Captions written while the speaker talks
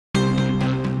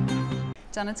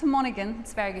Jonathan Monaghan,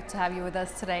 it's very good to have you with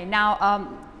us today. Now,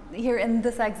 here in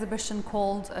this exhibition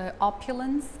called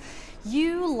Opulence,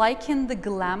 you liken the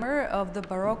glamour of the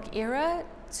Baroque era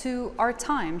to our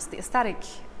times, the aesthetic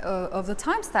of the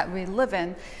times that we live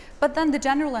in. But then the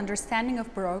general understanding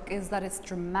of Baroque is that it's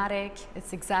dramatic,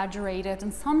 it's exaggerated,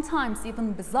 and sometimes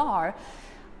even bizarre.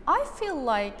 I feel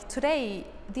like today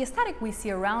the aesthetic we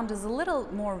see around is a little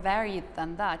more varied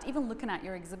than that. Even looking at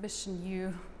your exhibition,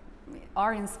 you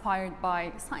are inspired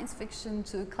by science fiction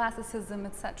to classicism,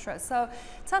 etc. So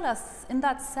tell us, in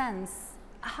that sense,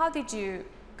 how did you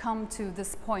come to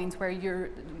this point where you're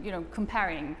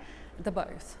comparing the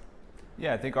both?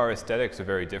 Yeah, I think our aesthetics are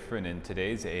very different in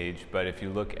today's age, but if you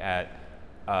look at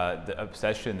the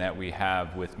obsession that we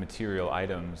have with material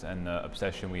items and the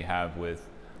obsession we have with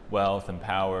wealth and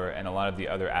power and a lot of the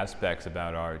other aspects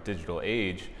about our digital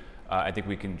age, I think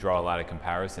we can draw a lot of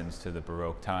comparisons to the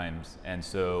Baroque times. And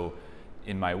so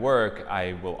in my work,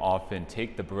 I will often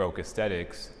take the Baroque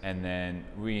aesthetics and then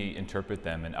reinterpret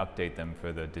them and update them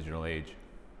for the digital age.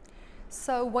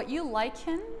 So what you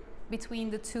liken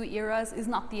between the two eras is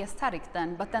not the aesthetic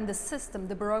then, but then the system,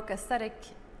 the Baroque aesthetic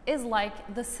is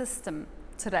like the system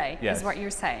today, yes, is what you're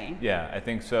saying. Yeah, I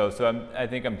think so. I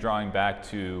think I'm drawing back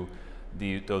to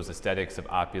those aesthetics of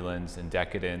opulence and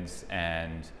decadence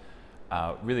and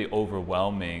really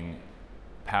overwhelming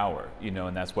power,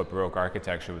 and that's what Baroque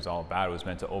architecture was all about. It was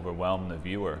meant to overwhelm the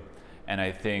viewer. And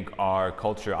I think our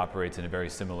culture operates in a very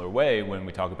similar way when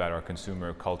we talk about our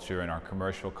consumer culture, and our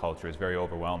commercial culture is very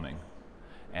overwhelming.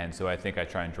 And so I think I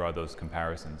try and draw those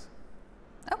comparisons.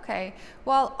 Okay,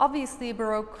 well, obviously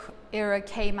Baroque era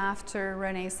came after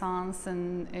Renaissance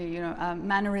and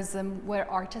mannerism, where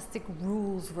artistic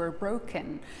rules were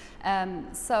broken.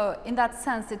 So in that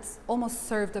sense, it's almost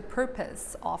served the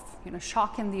purpose of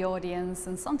shocking the audience,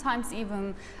 and sometimes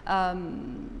even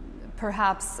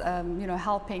perhaps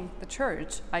helping the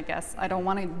church, I guess. I don't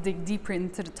want to dig deeper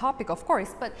into the topic, of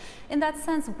course, but in that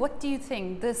sense, what do you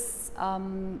think this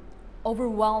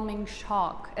overwhelming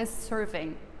shock is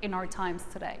serving in our times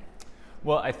today?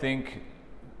 Well, I think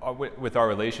with our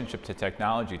relationship to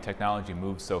technology, technology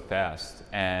moves so fast,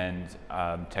 and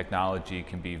technology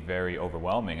can be very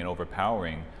overwhelming and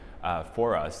overpowering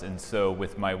for us. And so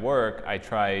with my work, I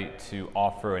try to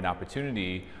offer an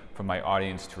opportunity for my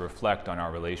audience to reflect on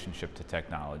our relationship to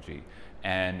technology.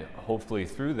 And hopefully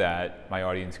through that, my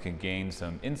audience can gain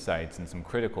some insights and some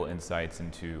critical insights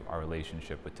into our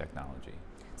relationship with technology.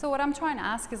 So what I'm trying to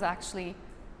ask is actually,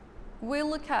 we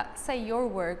look at, say, your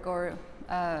work or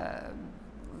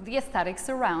the aesthetics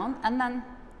around, and then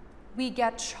we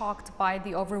get shocked by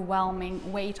the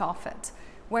overwhelming weight of it.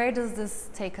 Where does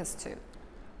this take us to?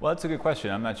 Well, that's a good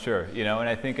question. I'm not sure, and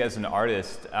I think as an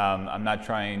artist, I'm not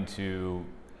trying to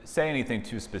say anything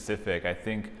too specific. I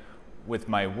think with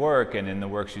my work and in the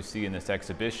works you see in this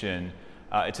exhibition,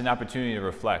 it's an opportunity to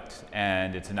reflect,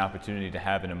 and it's an opportunity to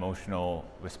have an emotional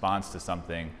response to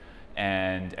something.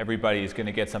 And everybody is going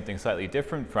to get something slightly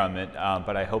different from it,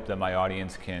 but I hope that my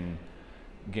audience can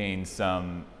gain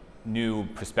some new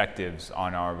perspectives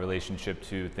on our relationship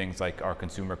to things like our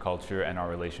consumer culture and our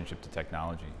relationship to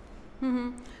technology.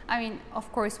 Mm-hmm. I mean,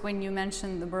 of course, when you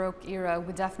mentioned the Baroque era,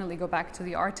 we definitely go back to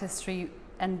the artistry,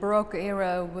 and Baroque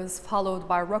era was followed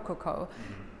by Rococo,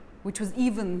 which was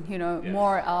even, yes,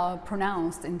 more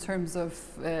pronounced in terms of,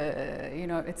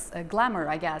 its glamour,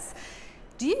 I guess.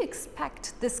 Do you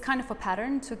expect this kind of a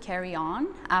pattern to carry on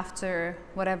after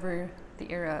whatever the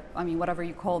era, whatever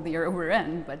you call the era we're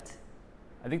in, but?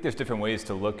 I think there's different ways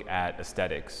to look at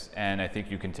aesthetics, and I think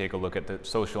you can take a look at the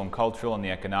social and cultural and the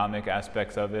economic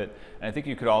aspects of it, and I think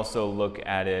you could also look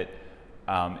at it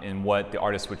in what the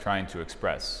artists were trying to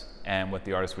express and what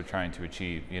the artists were trying to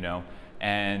achieve,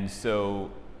 and so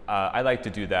I like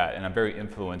to do that, and I'm very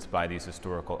influenced by these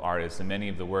historical artists, and many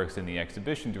of the works in the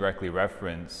exhibition directly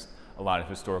reference a lot of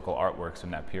historical artworks from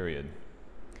that period.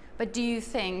 But do you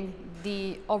think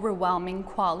the overwhelming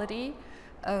quality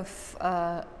of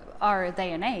our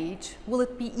day and age, will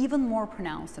it be even more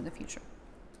pronounced in the future?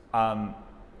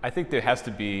 I think there has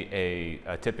to be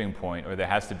a tipping point, or there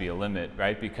has to be a limit,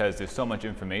 right? Because there's so much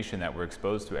information that we're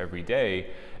exposed to every day,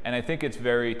 and I think it's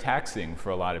very taxing for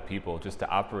a lot of people just to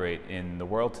operate in the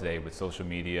world today with social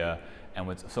media and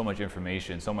with so much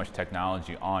information, so much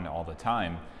technology on all the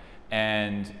time.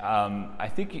 And I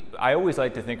think I always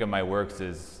like to think of my works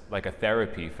as like a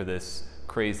therapy for this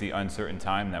crazy, uncertain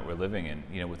time that we're living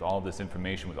in. With all this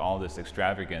information, with all this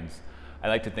extravagance, I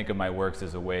like to think of my works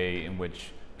as a way in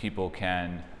which people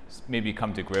can maybe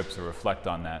come to grips or reflect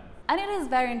on that. And it is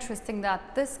very interesting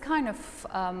that this kind of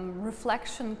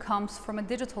reflection comes from a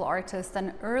digital artist,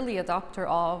 an early adopter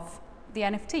of the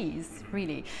NFTs,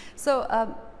 really.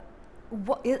 So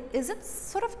is it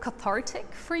sort of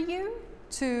cathartic for you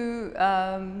to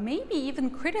maybe even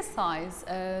criticize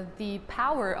the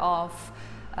power of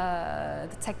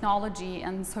the technology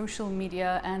and social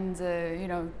media and you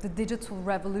know, the digital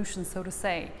revolution, so to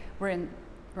say, we're in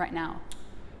right now?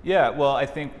 Yeah, well, I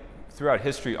think throughout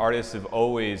history, artists have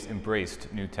always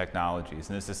embraced new technologies,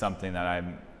 and this is something that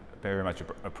I'm very much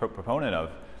a proponent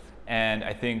of. And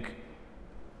I think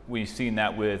we've seen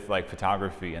that with like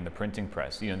photography and the printing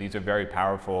press. You know, these are very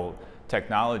powerful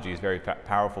technologies, very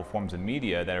powerful forms of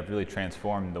media that have really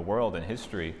transformed the world and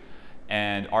history.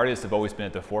 And artists have always been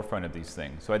at the forefront of these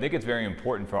things. So I think it's very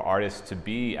important for artists to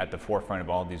be at the forefront of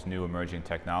all these new emerging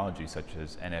technologies, such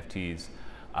as NFTs,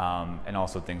 and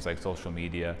also things like social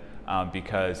media,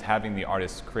 because having the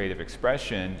artist's creative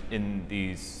expression in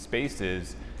these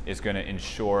spaces is going to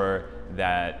ensure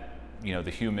that, you know,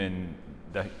 the human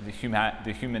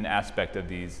aspect of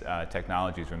these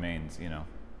technologies remains, you know.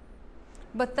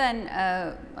 But then,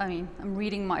 I mean, I'm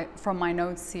reading from my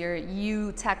notes here,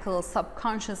 you tackle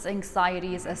subconscious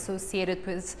anxieties associated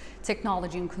with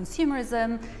technology and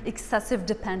consumerism, excessive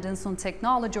dependence on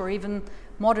technology, or even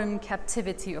modern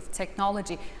captivity of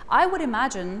technology. I would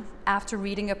imagine, after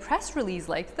reading a press release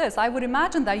like this, I would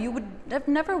imagine that you would have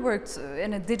never worked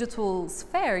in a digital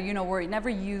sphere, you know, or never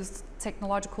used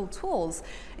technological tools.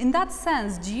 In that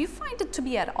sense, do you find it to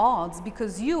be at odds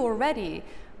because you already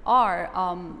are,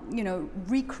 you know,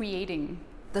 recreating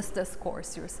this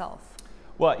discourse yourself?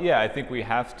 Well, yeah, I think we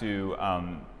have to,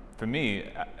 for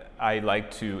me, I like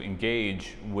to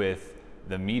engage with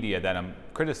the media that I'm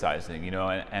criticizing, you know,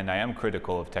 and I am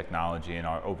critical of technology and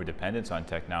our overdependence on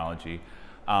technology,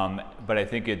 but I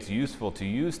think it's useful to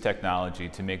use technology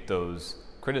to make those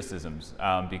criticisms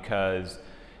because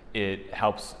it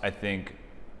helps, I think,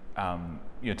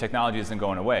 you know, technology isn't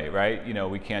going away, right? You know,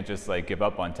 we can't just like give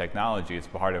up on technology. It's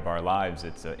part of our lives.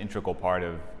 It's an integral part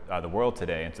of the world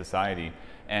today and society.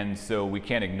 And so we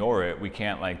can't ignore it. We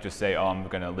can't like just say, oh, I'm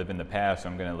going to live in the past, or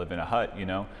I'm going to live in a hut, you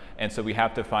know? And so we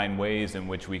have to find ways in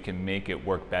which we can make it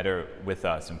work better with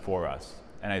us and for us.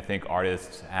 And I think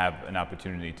artists have an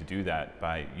opportunity to do that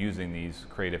by using these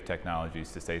creative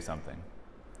technologies to say something.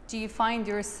 Do you find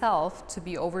yourself to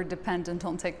be over-dependent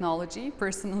on technology,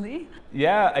 personally?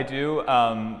 Yeah, I do.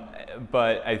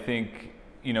 But I think,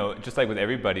 you know, just like with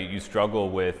everybody, you struggle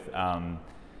with,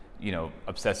 you know,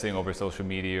 obsessing over social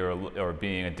media or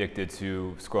being addicted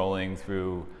to scrolling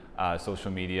through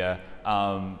social media.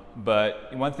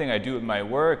 But one thing I do with my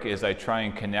work is I try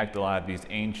and connect a lot of these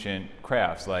ancient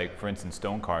crafts, like, for instance,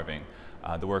 stone carving.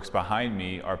 The works behind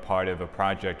me are part of a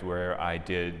project where I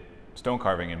did stone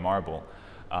carving in marble.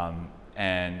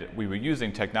 And we were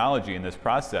using technology in this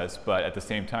process, but at the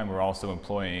same time, we're also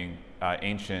employing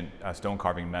ancient stone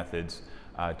carving methods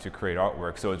to create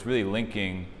artwork. So it's really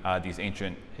linking these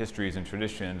ancient histories and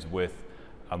traditions with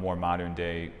a more modern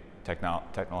day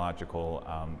technological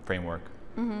framework.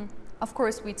 Mm-hmm. Of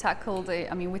course, we tackled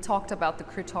we talked about the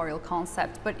curatorial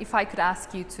concept, but if I could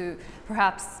ask you to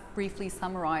perhaps briefly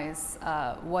summarize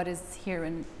what is here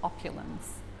in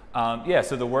Opulence. Yeah,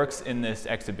 so the works in this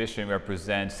exhibition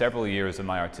represent several years of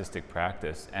my artistic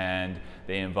practice, and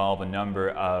they involve a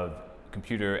number of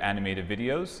computer animated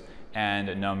videos and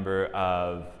a number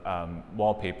of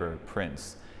wallpaper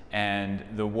prints. And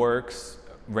the works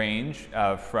range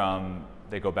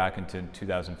they go back into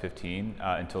 2015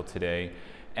 until today,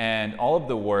 and all of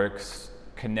the works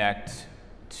connect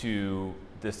to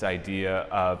this idea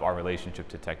of our relationship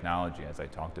to technology, as I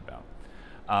talked about.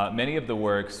 Many of the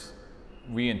works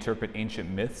reinterpret ancient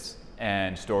myths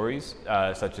and stories,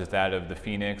 such as that of the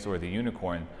phoenix or the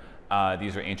unicorn.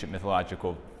 These are ancient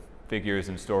mythological figures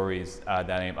and stories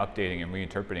that I am updating and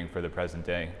reinterpreting for the present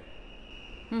day.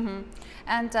 Mm-hmm.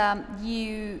 And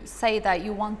you say that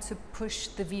you want to push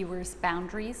the viewer's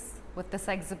boundaries with this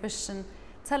exhibition.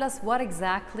 Tell us what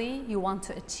exactly you want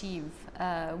to achieve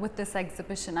with this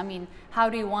exhibition. I mean, how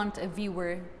do you want a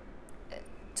viewer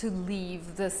to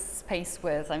leave this space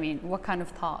with? I mean, what kind of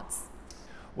thoughts?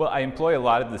 Well, I employ a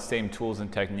lot of the same tools and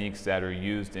techniques that are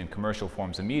used in commercial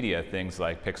forms of media, things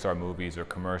like Pixar movies or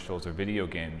commercials or video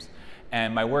games.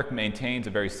 And my work maintains a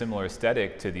very similar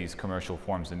aesthetic to these commercial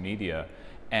forms of media.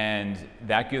 And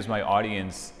that gives my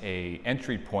audience an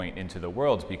entry point into the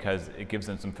world because it gives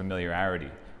them some familiarity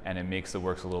and it makes the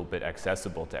works a little bit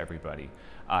accessible to everybody.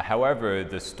 However,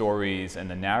 the stories and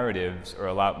the narratives are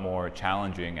a lot more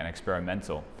challenging and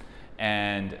experimental.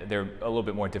 And they're a little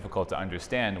bit more difficult to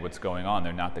understand what's going on.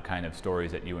 They're not the kind of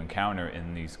stories that you encounter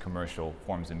in these commercial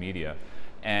forms of media.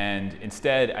 And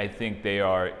instead, I think they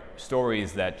are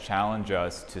stories that challenge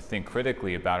us to think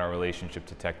critically about our relationship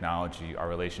to technology, our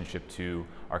relationship to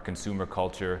our consumer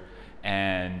culture,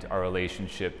 and our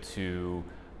relationship to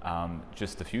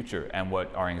just the future and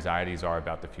what our anxieties are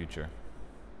about the future.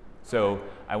 So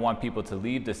I want people to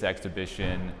leave this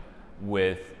exhibition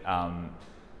with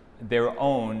their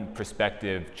own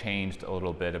perspective changed a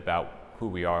little bit about who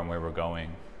we are and where we're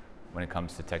going when it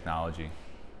comes to technology.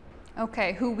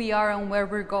 Okay, who we are and where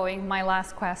we're going. My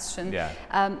last question. Yeah.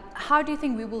 How do you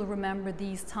think we will remember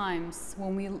these times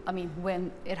when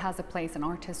when it has a place in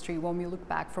art history, when we look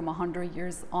back from 100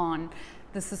 years on?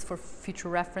 This is for future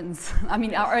reference.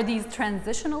 Are these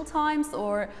transitional times,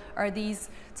 or are these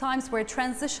times where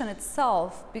transition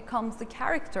itself becomes the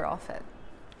character of it?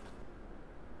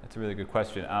 That's a really good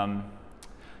question.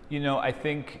 I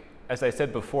think, as I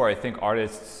said before, I think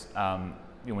artists,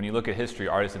 when you look at history,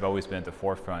 artists have always been at the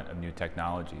forefront of new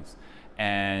technologies.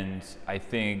 And I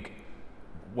think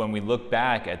when we look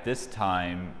back at this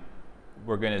time,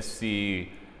 we're going to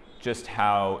see just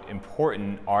how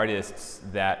important artists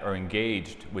that are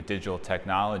engaged with digital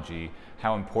technology,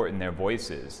 how important their voice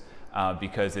is,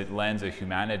 because it lends a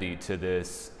humanity to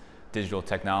this digital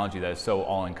technology that is so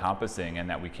all-encompassing and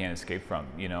that we can't escape from,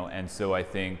 And so I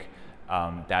think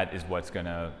that is what's going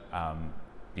to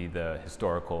be the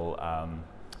historical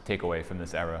takeaway from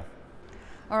this era.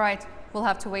 All right, we'll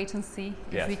have to wait and see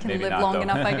if Yes, we can maybe live not, long though.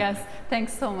 enough, I guess.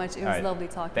 Thanks so much. It was All right. lovely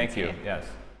talking to you. Thank you. Yes.